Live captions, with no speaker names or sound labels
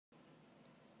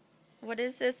What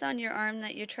is this on your arm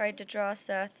that you tried to draw,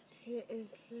 Seth? St.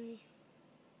 Anthony.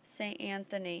 St.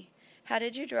 Anthony. How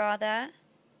did you draw that?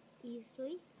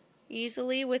 Easily.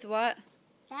 Easily with what?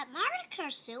 That marker,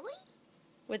 silly.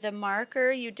 With a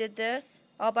marker you did this?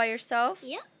 All by yourself?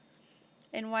 Yep.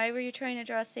 And why were you trying to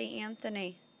draw St.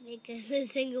 Anthony? Because I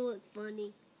think it looked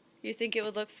funny. You think it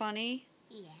would look funny?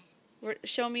 Yeah.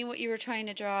 Show me what you were trying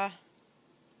to draw.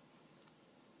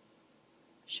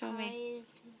 Show me.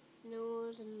 Eyes,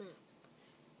 nose, and mouth.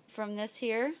 From this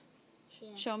here?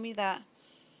 Yeah. Show me that.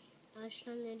 I was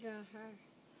trying to draw her.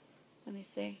 Let me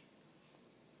see.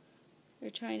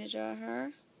 You're trying to draw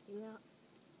her? Yeah.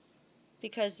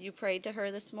 Because you prayed to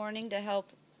her this morning to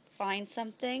help find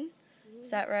something? Mm-hmm.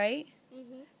 Is that right?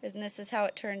 Mm-hmm. And this is how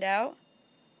it turned out?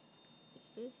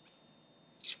 Mm-hmm.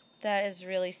 That is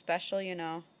really special, you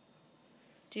know.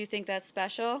 Do you think that's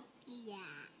special? Yeah.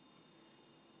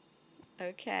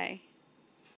 Okay.